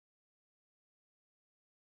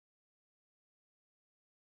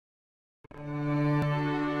This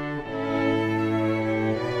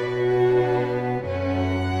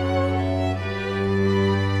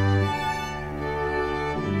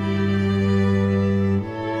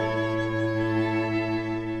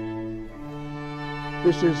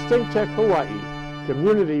is ThinkTech Hawaii.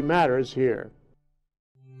 Community matters here.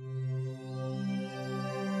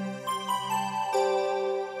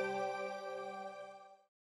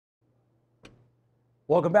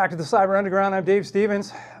 Welcome back to the Cyber Underground. I'm Dave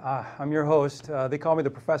Stevens. I'm your host. They call me the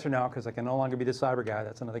professor now because I can no longer be the cyber guy.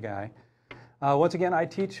 That's another guy. Once again, I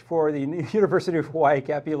teach for the University of Hawaii,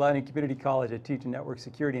 Kapi'olani Community College. I teach network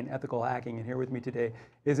security and ethical hacking. And here with me today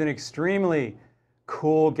is an extremely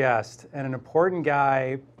cool guest and an important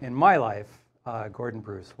guy in my life, Gordon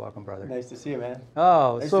Bruce. Welcome, brother. Nice to see you, man.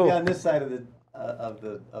 Oh, nice to be on this side of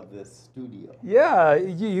the studio. Yeah,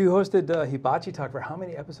 you hosted Hibachi Talk for how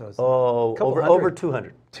many episodes? Oh, over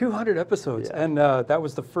 200. 200 episodes, yeah. And that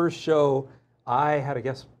was the first show I had a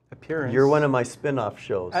guest appearance. You're one of my spin-off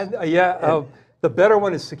shows. And, the better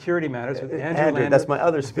one is Security Matters with Andrew Lander. That's my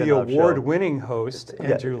other spin-off show. The award-winning host,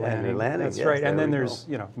 Andrew Lander. Andrew Lander. That's yes, right. And then there's,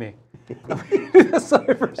 me.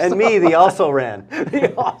 And me, the also ran.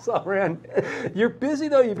 The also ran. You're busy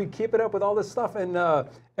though. You've been keeping up with all this stuff, and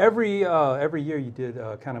every year you did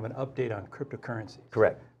kind of an update on cryptocurrencies.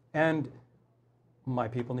 Correct. And my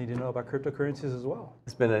people need to know about cryptocurrencies as well.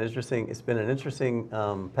 It's been an interesting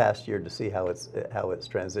past year to see how it's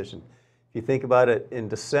transitioned. If you think about it, in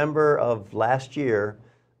December of last year,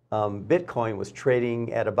 Bitcoin was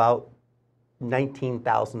trading at about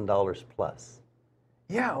 $19,000 plus.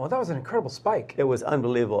 Yeah, well, that was an incredible spike. It was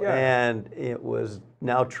unbelievable, yeah. And it was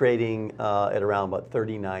now trading at around about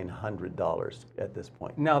 $3,900 at this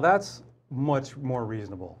point. Now that's much more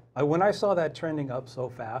reasonable. When I saw that trending up so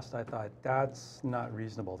fast, I thought that's not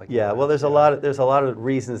reasonable. Yeah, well, there's a lot of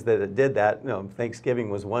reasons that it did that. Thanksgiving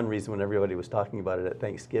was one reason when everybody was talking about it at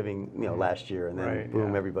Thanksgiving, last year, and then right,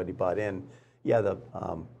 boom, yeah. Everybody bought in. Yeah,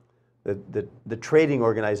 the trading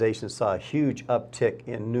organization saw a huge uptick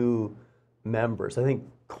in new members. I think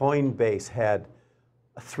Coinbase had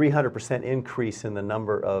a 300% increase in the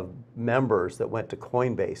number of members that went to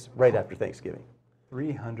Coinbase right after Thanksgiving.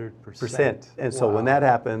 300%. And so when that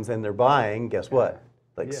happens and they're buying, guess what?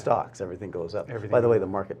 Like yeah. stocks, everything goes up. Everything By the way, the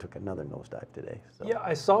market took another nosedive today. So. Yeah,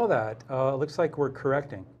 I saw that. It looks like we're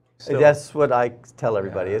correcting. Still. That's what I tell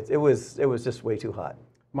everybody. Yeah. It was just way too hot.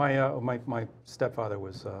 My stepfather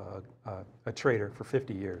was a trader for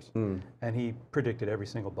 50 years, and he predicted every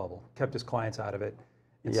single bubble, kept his clients out of it,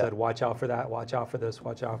 and said, watch out for that, watch out for this,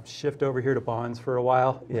 watch out, shift over here to bonds for a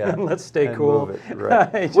while, and let's stay cool. Move it.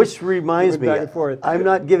 Right. Which reminds me, I'm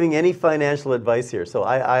not giving any financial advice here, so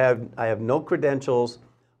I have no credentials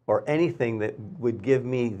or anything that would give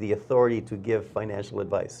me the authority to give financial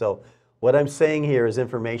advice. So what I'm saying here is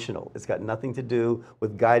informational. It's got nothing to do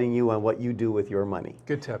with guiding you on what you do with your money.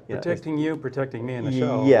 Good tip. Protecting you, protecting me in the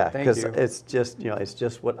show. Yeah, because it's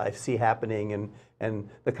just what I see happening and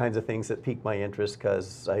the kinds of things that pique my interest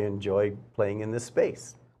because I enjoy playing in this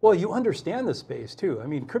space. Well, you understand the space too. I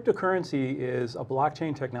mean, cryptocurrency is a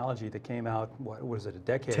blockchain technology that came out, what was it, a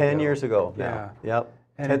decade ago? 10 years ago now. Yeah. Yep.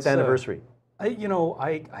 And 10th anniversary.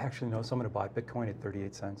 I actually know someone who bought Bitcoin at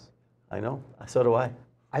 38 cents. I know. So do I.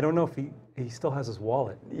 I don't know if he still has his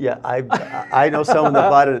wallet. Yeah, I know someone that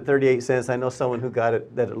bought it at 38 cents. I know someone who got it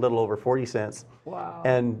at a little over 40 cents. Wow.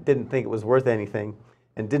 And didn't think it was worth anything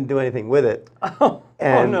and didn't do anything with it. No.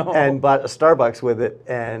 And bought a Starbucks with it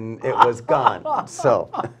and it was gone. So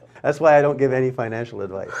that's why I don't give any financial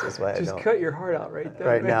advice. That's why I don't. Just cut your heart out right there.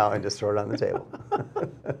 Right now and just throw it on the table.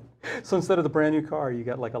 So instead of the brand new car, you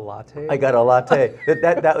got like a latte? I got a latte.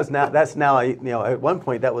 That's now at one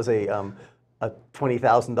point that was a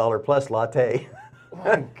 $20,000 plus latte. Oh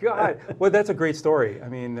my God. Well, that's a great story. I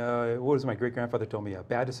mean, what was my great-grandfather told me?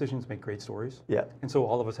 Bad decisions make great stories. Yeah. And so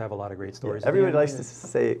all of us have a lot of great stories. Yeah, everybody likes to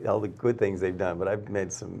say all the good things they've done, but I've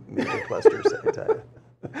made some major clusters, I can tell you.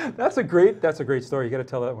 That's a great story. You got to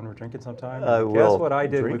tell that when we're drinking sometime. Guess what I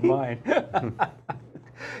did with mine.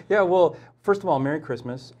 Yeah, well, first of all, Merry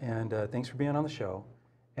Christmas, and thanks for being on the show.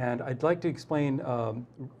 And I'd like to explain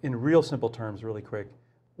in real simple terms really quick,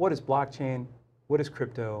 what is blockchain? What is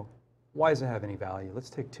crypto? Why does it have any value? Let's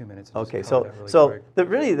take 2 minutes. And okay, just so cover that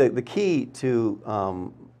really quick. the key to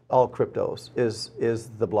all cryptos is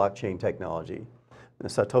the blockchain technology. And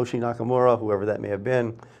Satoshi Nakamura, whoever that may have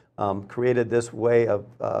been, created this way of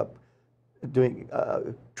doing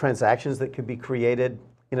transactions that could be created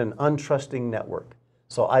in an untrusting network.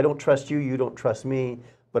 So I don't trust you, you don't trust me,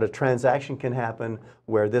 but a transaction can happen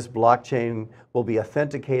where this blockchain will be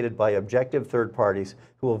authenticated by objective third parties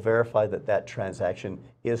who will verify that that transaction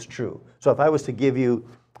is true. So if I was to give you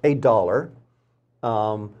a dollar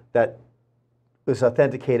that was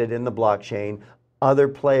authenticated in the blockchain. Other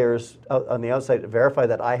players on the outside verify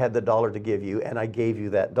that I had the dollar to give you, and I gave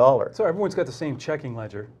you that dollar. So everyone's got the same checking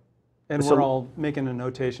ledger, and So- we're all making the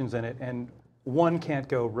notations in it, and one can't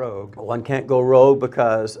go rogue. One can't go rogue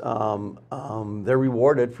because they're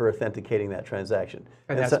rewarded for authenticating that transaction.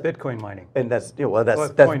 And that's Bitcoin mining. And that's, you know, well, that's, Well,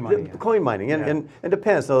 that's coin mining, yeah. coin mining, and it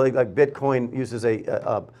depends. So like Bitcoin uses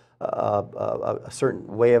a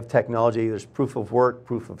certain way of technology. There's proof of work,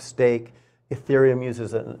 proof of stake. Ethereum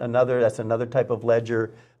uses that's another type of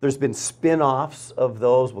ledger. There's been spin-offs of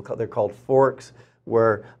those. They're called forks,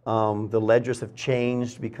 where the ledgers have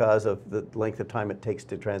changed because of the length of time it takes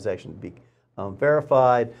to transaction to be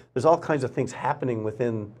verified. There's all kinds of things happening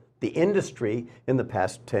within the industry in the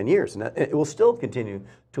past 10 years, and it will still continue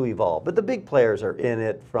to evolve. But the big players are in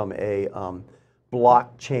it from a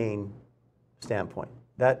blockchain standpoint.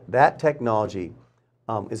 That technology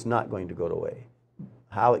is not going to go away.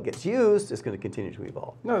 How it gets used is going to continue to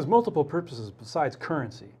evolve. No, there's multiple purposes besides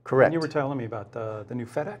currency. Correct. And you were telling me about the new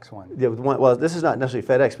FedEx one. Yeah, well, this is not necessarily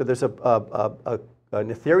FedEx, but there's an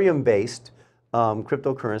Ethereum-based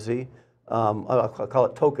cryptocurrency. I'll call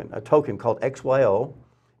it a token called XYO,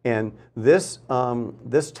 and this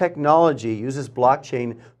technology uses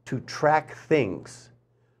blockchain to track things,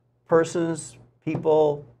 persons,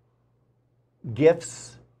 people,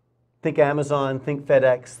 gifts. Think Amazon, think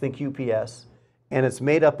FedEx, think UPS. And it's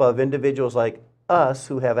made up of individuals like us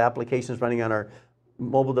who have applications running on our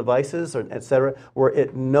mobile devices, or et cetera, where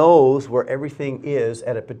it knows where everything is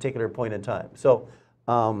at a particular point in time. So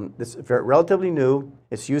it's relatively new.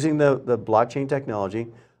 It's using the blockchain technology.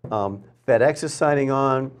 FedEx is signing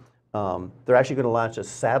on. They're actually going to launch a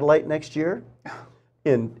satellite next year.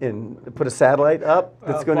 Put a satellite up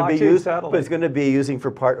that's going to be used, satellite. but it's going to be using for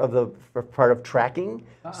part of tracking.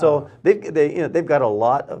 So they've got a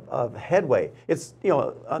lot of headway. It's, you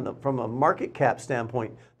know, from a market cap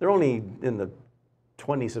standpoint, they're only in the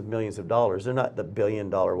 20s of millions of dollars. They're not the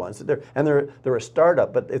billion-dollar ones. They're a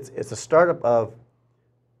startup, but it's a startup of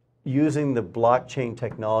using the blockchain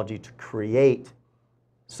technology to create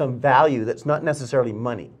some value that's not necessarily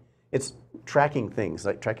money. It's tracking things,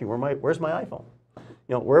 like tracking where's my iPhone.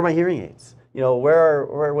 You know, where are my hearing aids? You know, where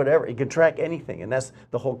whatever. You can track anything, and that's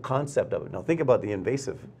the whole concept of it. Now, think about the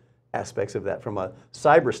invasive aspects of that from a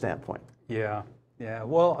cyber standpoint. Yeah, yeah.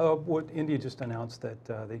 Well, what India just announced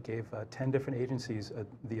that they gave 10 different agencies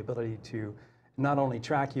the ability to not only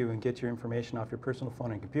track you and get your information off your personal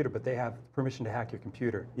phone and computer, but they have permission to hack your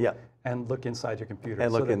computer. Yeah. And look inside your computer.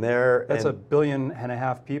 And look in there. That's 1.5 billion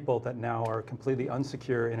people that now are completely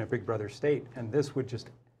unsecure in a Big Brother state, and this would just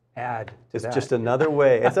add to It's that. just another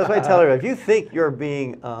way. That's why I tell her, if you think you're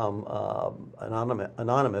being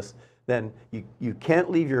anonymous, then you can't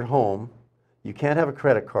leave your home, you can't have a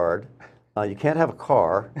credit card, you can't have a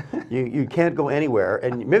car, you can't go anywhere,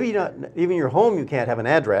 and maybe not even your home you can't have an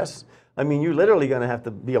address. I mean, you're literally going to have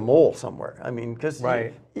to be a mole somewhere. I mean, because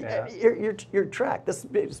you're tracked. This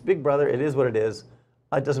Big Brother, it is what it is.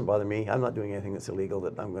 It doesn't bother me. I'm not doing anything that's illegal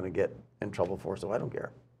that I'm going to get in trouble for, so I don't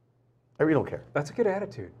care. I really don't care. That's a good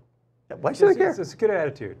attitude. Why should I care? It's a good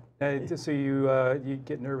attitude. So you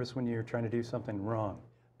get nervous when you're trying to do something wrong.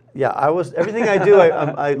 Yeah, everything I do,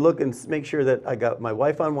 I look and make sure that I got my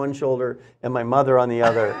wife on one shoulder and my mother on the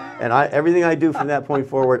other, and everything I do from that point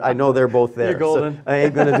forward, I know they're both there. You're golden. So I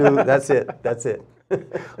ain't gonna do. That's it. That's it.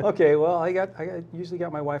 Okay, well, I usually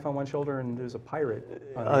got my wife on one shoulder and there's a pirate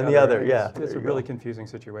on the other. Yeah, it's a really confusing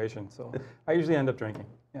situation. So I usually end up drinking.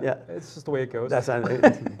 Yeah, it's just the way it goes. That's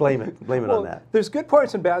blame it on that. There's good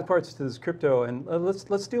parts and bad parts to this crypto, and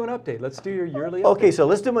let's do an update. Let's do your yearly update. Okay, so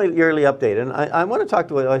let's do my yearly update, and I want to talk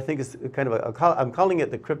to what I think is kind of I'm calling it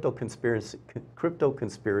the crypto conspiracy.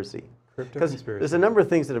 Because there's a number of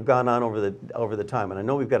things that have gone on over the time, and I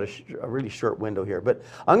know we've got a really short window here, but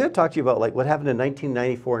I'm going to talk to you about like what happened in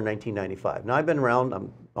 1994 and 1995. Now I've been around,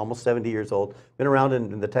 I'm almost 70 years old, been around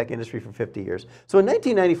in the tech industry for 50 years. So in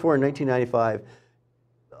 1994 and 1995,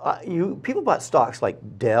 people bought stocks like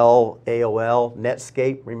Dell, AOL,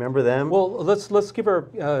 Netscape. Remember them? Well, let's give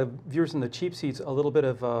our viewers in the cheap seats a little bit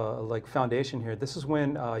of like foundation here. This is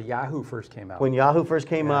when Yahoo first came out. When Yahoo first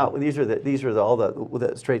came out, these are all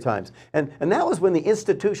the straight times, and that was when the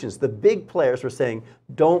institutions, the big players, were saying,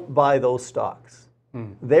 "Don't buy those stocks."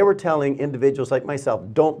 They were telling individuals like myself,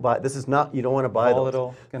 "Don't buy. This is not. You don't want to buy those.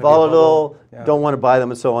 Volatile. Don't want to buy them,"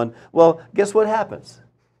 and so on. Well, guess what happens?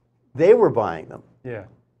 They were buying them. Yeah.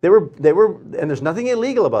 They were, and there's nothing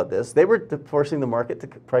illegal about this. They were forcing the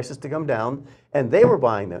prices to come down, and they were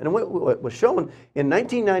buying them. And what was shown in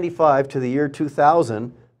 1995 to the year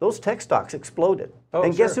 2000, those tech stocks exploded.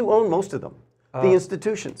 And guess who owned most of them? The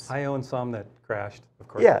institutions. I own some that crashed, of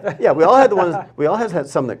course. Yeah, yeah. We all had the ones. We all had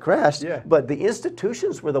some that crashed. Yeah. But the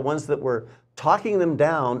institutions were the ones that were talking them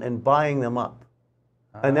down and buying them up.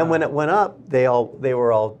 And then when it went up, they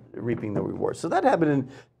were all reaping the rewards. So that happened in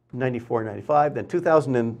 94, 95, then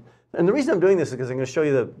 2000. And the reason I'm doing this is because I'm going to show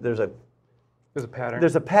you that there's a pattern.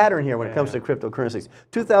 There's a pattern here when it comes to cryptocurrencies.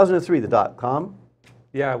 2003, the dot-com.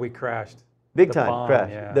 Yeah, we crashed. Big time crash.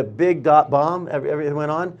 Yeah. The big dot bomb. Everything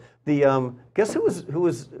went on. The guess who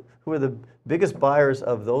were the biggest buyers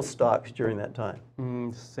of those stocks during that time?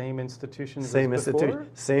 Same institutions. Same as before?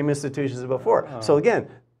 Same institutions as before. So again,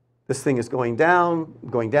 this thing is going down,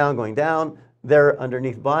 going down, going down. They're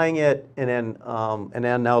underneath buying it, and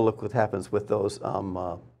then now look what happens with those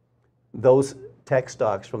tech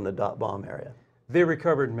stocks from the dot bomb area. They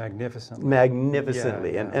recovered magnificently.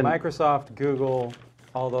 Magnificently, Yeah. And Microsoft, Google,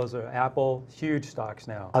 all those are Apple, huge stocks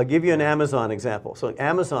now. I'll give you an Amazon example. So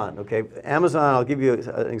Amazon, okay, Amazon. I'll give you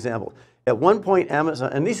an example. At one point,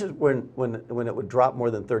 Amazon, and this is when it would drop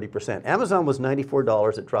more than 30%. Amazon was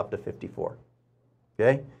 $94. It dropped to 54.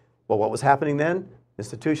 Okay. Well, what was happening then?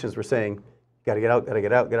 Institutions were saying, "Got to get out. Got to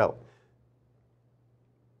get out. Get out."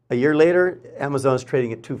 A year later, Amazon's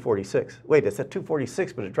trading at 246. Wait, it's at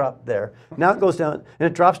 246, but it dropped there. Now it goes down, and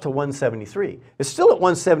it drops to 173. It's still at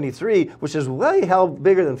 173, which is way hell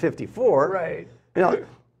bigger than 54. Right. You know,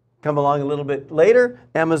 come along a little bit later,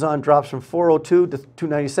 Amazon drops from 402 to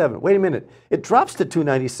 297. Wait a minute, it drops to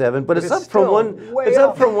 297, but it's up from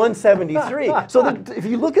up from 173. So if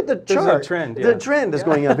you look at the chart, the trend is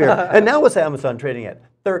going up here. And now what's Amazon trading at?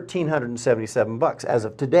 $1,377 as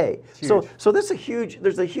of today. So there's a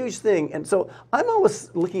huge thing. And so I'm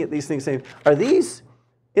always looking at these things saying, are these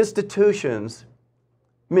institutions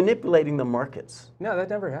manipulating the markets? No, that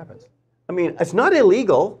never happens. I mean, it's not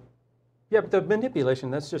illegal. Yeah, but the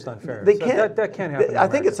manipulation, that's just unfair. They can't, that can't happen. I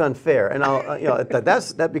think it's unfair, and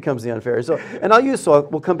that becomes the unfair. So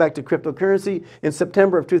we'll come back to cryptocurrency. In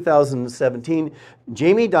September of 2017,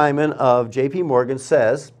 Jamie Dimon of JP Morgan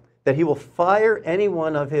says that he will fire any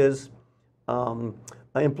one of his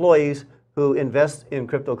employees who invest in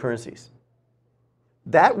cryptocurrencies.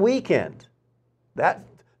 That weekend, the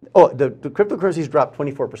cryptocurrencies dropped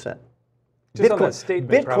 24%. Just on that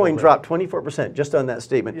statement, Bitcoin dropped 24% just on that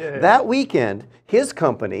statement. Yeah. That weekend, his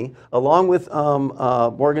company, along with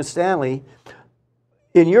Morgan Stanley,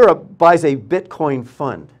 in Europe, buys a Bitcoin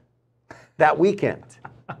fund that weekend.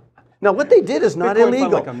 Now, what they did is not Bitcoin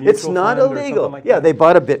illegal. fund, like a mutual It's not fund or illegal. something like Yeah, that? they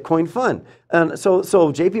bought a Bitcoin fund, and so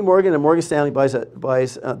JP Morgan and Morgan Stanley are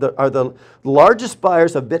the largest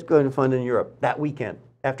buyers of Bitcoin fund in Europe that weekend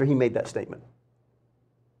after he made that statement.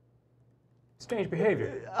 Strange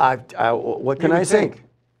behavior. What can I say?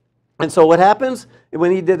 And so what happens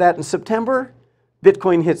when he did that in September?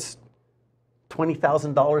 Bitcoin hits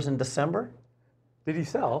 $20,000 in December. Did he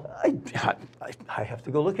sell? I have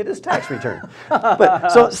to go look at his tax return. But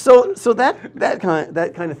so that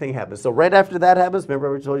kind of thing happens. So right after that happens,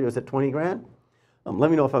 remember I told you it was at 20 grand?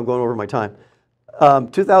 Let me know if I'm going over my time.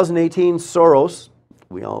 2018, Soros,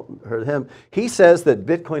 we all heard of him. He says that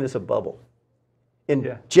Bitcoin is a bubble.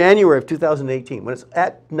 In January of 2018, when it's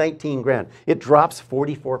at 19 grand, it drops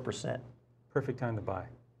 44%. Perfect time to buy.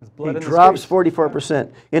 He drops 44%.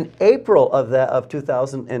 In April of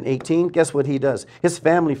 2018, guess what he does? His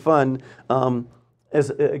family fund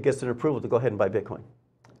gets an approval to go ahead and buy Bitcoin.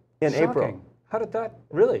 In April. How did that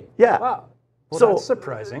really? Yeah. Wow. Well, that's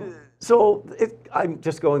surprising. So I'm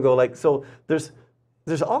just going to go like, so there's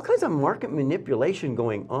all kinds of market manipulation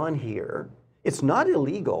going on here. It's not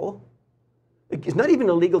illegal. It's not even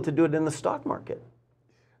illegal to do it in the stock market.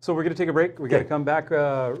 So we're going to take a break. We're going to come back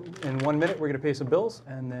in 1 minute. We're going to pay some bills.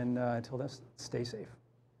 And then until then, stay safe.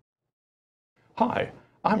 Hi,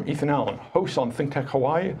 I'm Ethan Allen, host on ThinkTech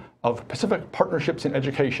Hawaii of Pacific Partnerships in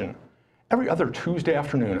Education. Every other Tuesday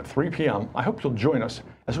afternoon at 3 p.m., I hope you'll join us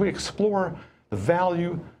as we explore the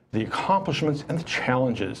value, the accomplishments, and the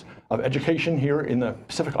challenges of education here in the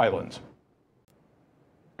Pacific Islands.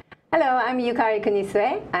 Hello, I'm Yukari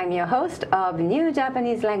Kunisue. I'm your host of new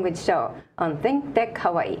Japanese language show on ThinkTech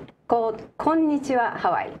Hawaii called Konnichiwa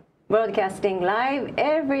Hawaii, broadcasting live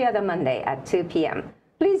every other Monday at 2 p.m.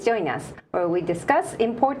 Please join us where we discuss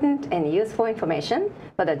important and useful information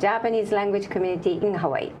for the Japanese language community in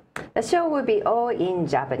Hawaii. The show will be all in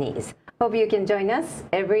Japanese. Hope you can join us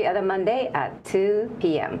every other Monday at 2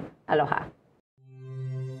 p.m. Aloha.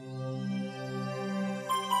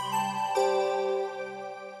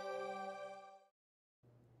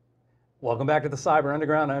 Welcome back to the Cyber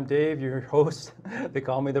Underground. I'm Dave, your host. They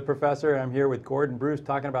call me the professor. I'm here with Gordon Bruce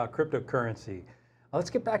talking about cryptocurrency.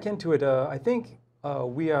 Let's get back into it. I think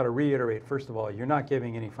We ought to reiterate, first of all, you're not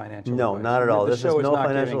giving any financial No, advice. not at all. The This is show no not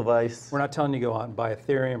financial giving- advice. We're not telling you to go out and buy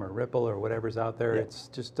Ethereum or Ripple or whatever's out there. Yeah. It's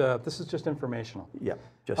just, this is just informational. Yeah,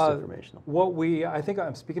 just Uh, informational. I think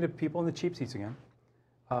I'm speaking to people in the cheap seats again.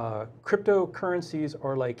 Cryptocurrencies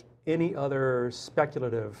are like any other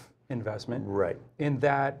speculative investment. Right. In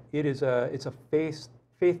that it's a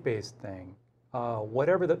faith-based thing.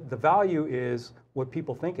 Whatever the value is, what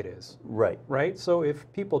people think it is. Right. Right? So if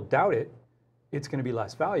people doubt it, it's going to be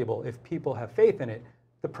less valuable. If people have faith in it,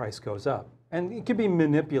 the price goes up. And it can be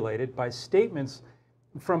manipulated by statements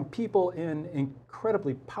from people in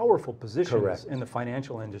incredibly powerful positions Correct. in the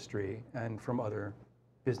financial industry and from other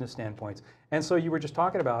business standpoints. And so you were just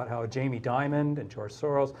talking about how Jamie Dimon and George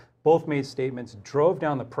Soros both made statements, drove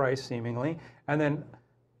down the price seemingly, and then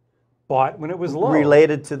bought when it was low.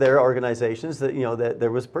 Related to their organizations that that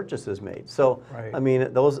there was purchases made. So Right. I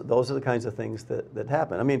mean those are the kinds of things that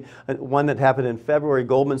happen. I mean one that happened in February,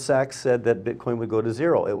 Goldman Sachs said that Bitcoin would go to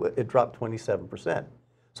zero. It dropped 27%.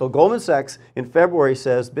 So Goldman Sachs in February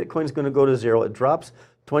says Bitcoin's going to go to zero. It drops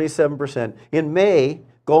 27%. In May,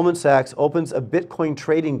 Goldman Sachs opens a Bitcoin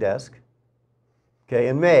trading desk. Okay,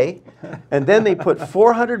 in May, and then they put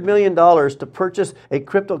 $400 million to purchase a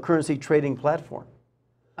cryptocurrency trading platform.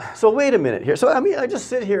 So wait a minute here. So I mean, I just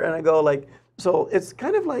sit here and I go like, so it's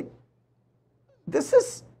kind of like,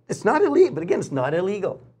 it's not illegal, but again, it's not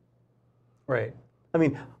illegal. Right. I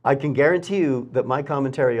mean, I can guarantee you that my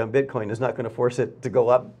commentary on Bitcoin is not going to force it to go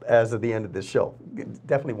up as of the end of this show. It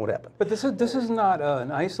definitely won't happen. But this is not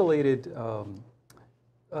an isolated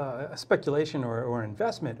speculation or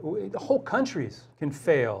investment. The whole countries can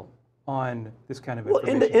fail on this kind of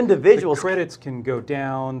information. Well, individuals, the credits can go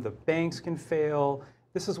down. The banks can fail.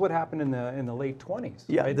 This is what happened in the late 20s.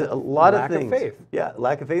 yeah, right? a lot lack of things. Of faith. Yeah,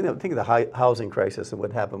 lack of faith. Think of the housing crisis and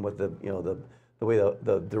what happened with the way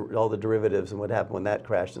all the derivatives and what happened when that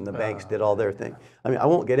crashed and the banks did all their thing. I mean, I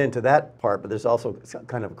won't get into that part, but there's also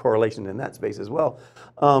kind of a correlation in that space as well.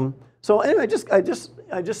 So anyway, I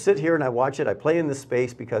just sit here and I watch it. I play in this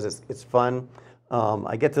space because it's fun.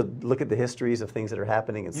 I get to look at the histories of things that are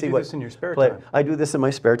happening and You see do what. this in your spare time. I do this in my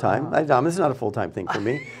spare time. This is not a full-time thing for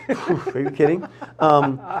me. Are you kidding?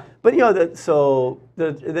 But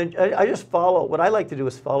I just follow. What I like to do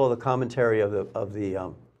is follow the commentary of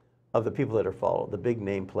the people that are followed, the big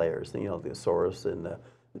name players. The Soros and the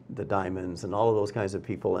Dimons and all of those kinds of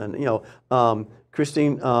people. And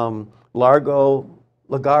Christine Lagarde.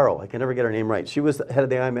 I can never get her name right. She was the head of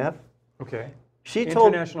the IMF. Okay. She told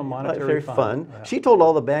International Monetary very Fund. fun. Yeah. She told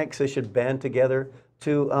all the banks they should band together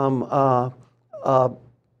to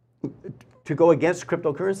go against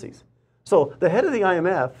cryptocurrencies. So the head of the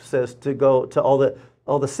IMF says to go to all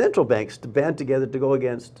the central banks to band together to go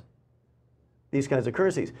against these kinds of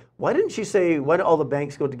currencies. Why didn't she say why don't all the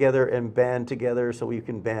banks go together and band together so you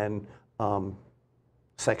can ban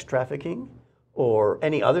sex trafficking or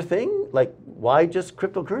any other thing? Like why just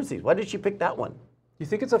cryptocurrencies? Why did she pick that one? Do you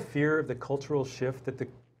think it's a fear of the cultural shift that the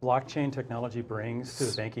blockchain technology brings to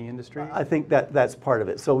the banking industry? I think that's part of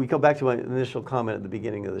it. So we go back to my initial comment at the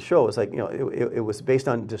beginning of the show. It's like, it was based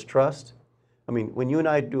on distrust. I mean, when you and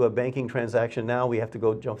I do a banking transaction now, we have to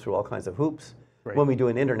go jump through all kinds of hoops. Right. When we do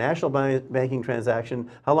an international banking transaction,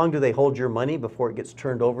 how long do they hold your money before it gets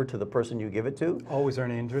turned over to the person you give it to? Always earn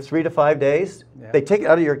interest. 3 to 5 days. Yeah. They take it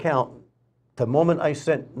out of your account. The moment I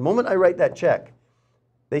write that check,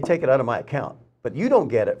 they take it out of my account. But you don't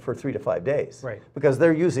get it for 3 to 5 days. Right. Because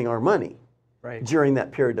they're using our money. Right. During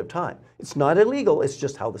that period of time. It's not illegal, it's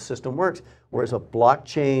just how the system works. Whereas a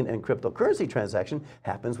blockchain and cryptocurrency transaction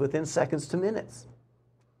happens within seconds to minutes.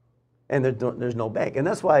 And there's no bank. And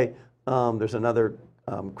that's why there's another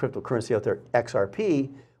cryptocurrency out there, XRP,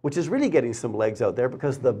 which is really getting some legs out there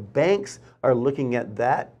because the banks are looking at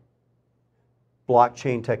that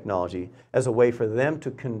blockchain technology as a way for them to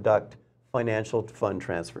conduct financial fund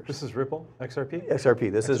transfers. This is Ripple, XRP? XRP,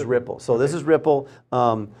 this is Ripple. So this is Ripple.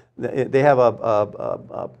 They have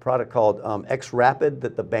a product called XRapid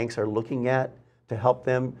that the banks are looking at to help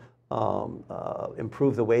them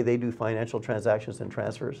improve the way they do financial transactions and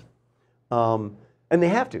transfers. And they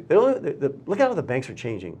have to. Look at how the banks are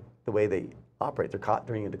changing the way they operate. They're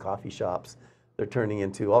turning into coffee shops. They're turning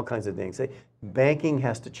into all kinds of things. Banking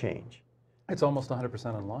has to change. It's almost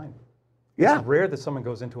 100% online. Yeah. It's rare that someone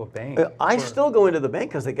goes into a bank. I still go into the bank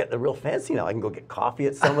because they get real fancy now. I can go get coffee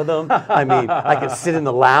at some of them. I mean, I can sit in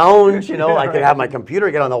the lounge, I can have my computer,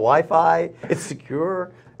 get on the Wi-Fi. It's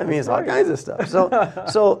secure. I mean, it's all kinds of stuff.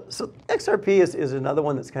 So XRP is another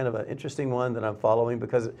one that's kind of an interesting one that I'm following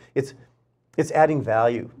because it's adding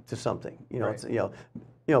value to something. Right.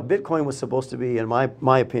 Bitcoin was supposed to be, in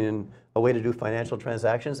my opinion, a way to do financial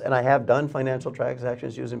transactions, and I have done financial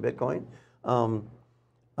transactions using Bitcoin.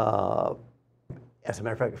 As a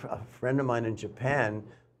matter of fact, a friend of mine in Japan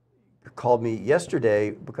called me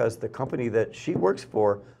yesterday because the company that she works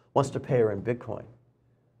for wants to pay her in Bitcoin.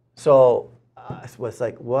 So I was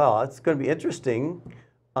like, well, it's going to be interesting.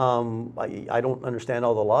 I don't understand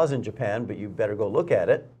all the laws in Japan, but you better go look at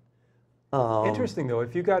it. Interesting though,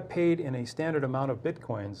 if you got paid in a standard amount of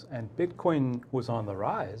Bitcoins and Bitcoin was on the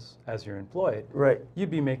rise as you're employed, right,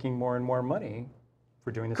 you'd be making more and more money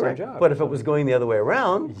for doing the correct. same job. But if it was going the other way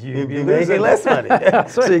around, you'd be losing. making less money. Right.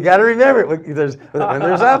 So you got to remember, when there's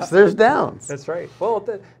ups, there's downs. That's right. Well,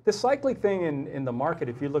 the cyclic thing in the market,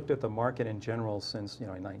 if you looked at the market in general since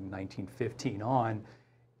 1915 on,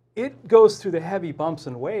 it goes through the heavy bumps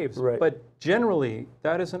and waves, right. but generally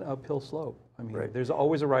that is an uphill slope. I mean, right. there's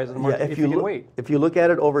always a rise in the market if you can wait. If you look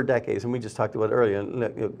at it over decades, and we just talked about it earlier,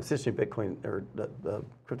 essentially Bitcoin, or the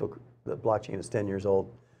blockchain is 10 years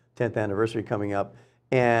old, 10th anniversary coming up.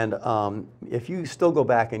 And if you still go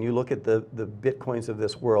back and you look at the Bitcoins of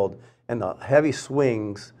this world and the heavy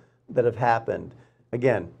swings that have happened,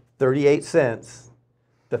 again, 38 cents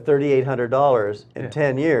to $3,800 in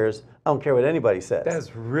 10 years, I don't care what anybody says.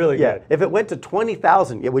 That's really good. If it went to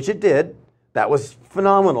 20,000, which it did, that was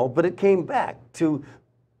phenomenal, but it came back to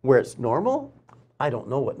where it's normal. I don't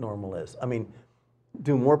know what normal is. I mean,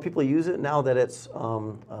 do more people use it now that it's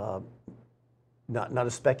not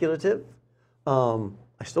as speculative?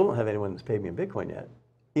 I still don't have anyone that's paid me in Bitcoin yet,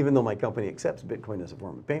 even though my company accepts Bitcoin as a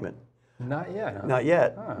form of payment. Not yet. Huh? Not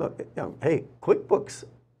yet. Huh. Look, hey, QuickBooks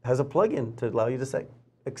has a plugin to allow you to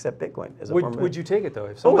accept Bitcoin as a form of payment. Would you take it though?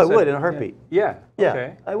 If Oh, someone I said, would in a heartbeat. Yeah. Yeah,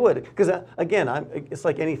 Okay. I would. Because again, it's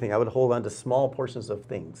like anything. I would hold on to small portions of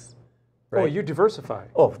things. Right? Oh, you diversify.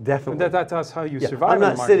 Oh, definitely. That's how you survive. I'm in the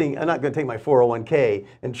not market. I'm not going to take my 401k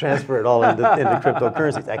and transfer it all into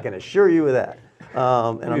cryptocurrencies. I can assure you of that.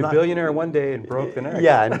 You'll be a billionaire one day and broke the next.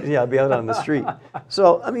 Yeah, I'll be out on the street.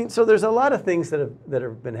 So I mean, so there's a lot of things that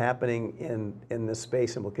have been happening in this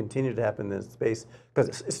space and will continue to happen in this space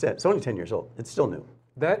because it's only 10 years old. It's still new.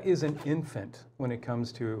 That is an infant when it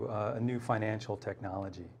comes to a new financial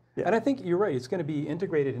technology. Yeah. And I think you're right. It's going to be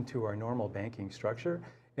integrated into our normal banking structure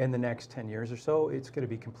in the next 10 years or so. It's going to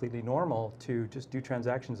be completely normal to just do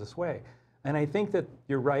transactions this way. And I think that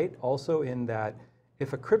you're right also in that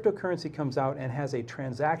if a cryptocurrency comes out and has a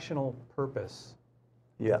transactional purpose,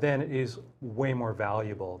 then it is way more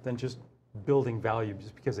valuable than just building value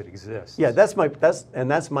just because it exists. Yeah, that's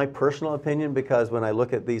my personal opinion, because when I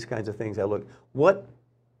look at these kinds of things, I look, what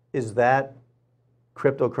is that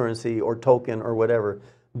cryptocurrency or token or whatever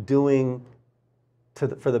doing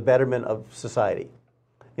for the betterment of society?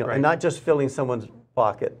 Right. And not just filling someone's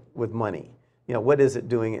pocket with money. What is it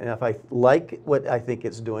doing? And if I like what I think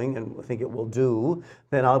it's doing and think it will do,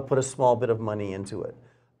 then I'll put a small bit of money into it.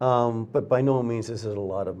 But by no means is it a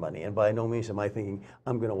lot of money. And by no means am I thinking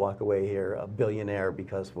I'm going to walk away here a billionaire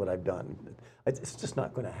because of what I've done. It's just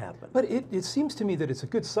not going to happen. But it seems to me that it's a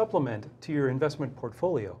good supplement to your investment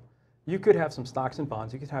portfolio. You could have some stocks and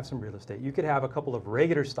bonds, you could have some real estate, you could have a couple of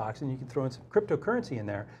regular stocks, and you can throw in some cryptocurrency in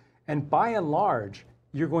there. And by and large,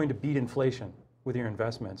 you're going to beat inflation with your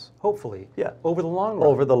investments, hopefully, over the long run.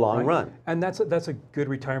 Over the long run. And that's a good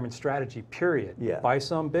retirement strategy, period. Yeah. Buy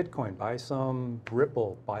some Bitcoin, buy some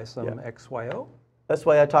Ripple, buy some XYO. That's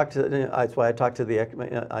why I talked to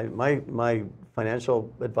my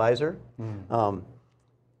financial advisor.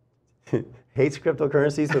 Hates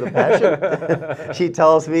cryptocurrencies with a passion. She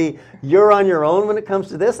tells me, you're on your own when it comes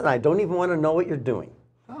to this, and I don't even want to know what you're doing.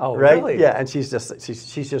 Oh, right? really? Yeah, and she's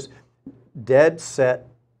just dead set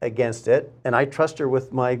against it, and I trust her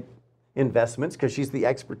with my investments because she's the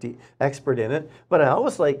expert in it. But I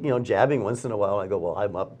always like, jabbing once in a while. I go, well,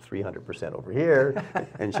 I'm up 300% over here,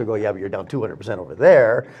 and she'll go, yeah, but you're down 200% over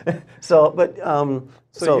there. So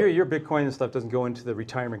your Bitcoin and stuff doesn't go into the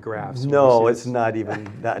retirement graphs. No, it's not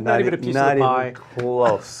even not even a piece of the pie.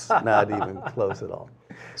 Close, not even close at all.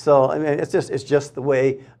 So I mean, it's just the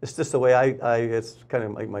way it's kind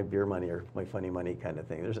of like my beer money or my funny money kind of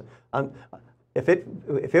thing. If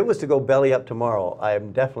it was to go belly up tomorrow, I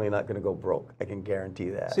am definitely not going to go broke. I can guarantee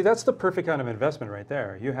that. See, that's the perfect kind of investment right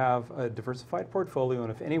there. You have a diversified portfolio, and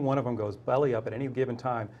if any one of them goes belly up at any given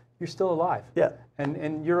time, you're still alive. Yeah.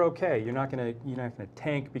 And you're okay. You're not going to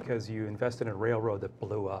tank because you invested in a railroad that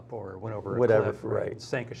blew up or went over a cliff, right.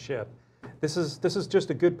 Sank a ship. This is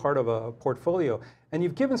just a good part of a portfolio, and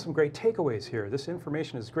you've given some great takeaways here. This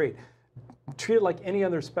information is great. Treat it like any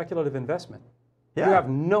other speculative investment. Yeah. You have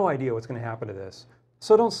no idea what's going to happen to this.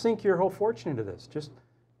 So don't sink your whole fortune into this. Just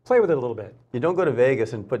play with it a little bit. You don't go to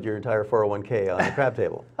Vegas and put your entire 401k on the crap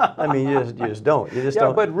table. I mean, you just don't. You just Yeah,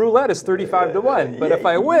 don't. but roulette is 35 to 1. But if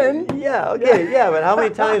I win, yeah, okay, yeah. But how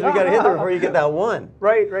many times we got to hit there before you get that one?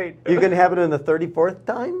 right. You can have it in the 34th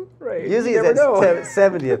time. Right. Usually You it's never at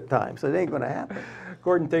know. 70th time, so it ain't going to happen.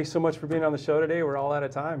 Gordon, thanks so much for being on the show today. We're all out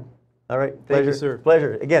of time. All right, Thank pleasure, you, sir.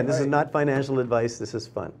 Pleasure. Again, this All is right. not financial advice. This is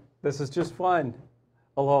fun. This is just fun.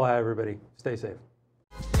 Aloha, everybody. Stay safe.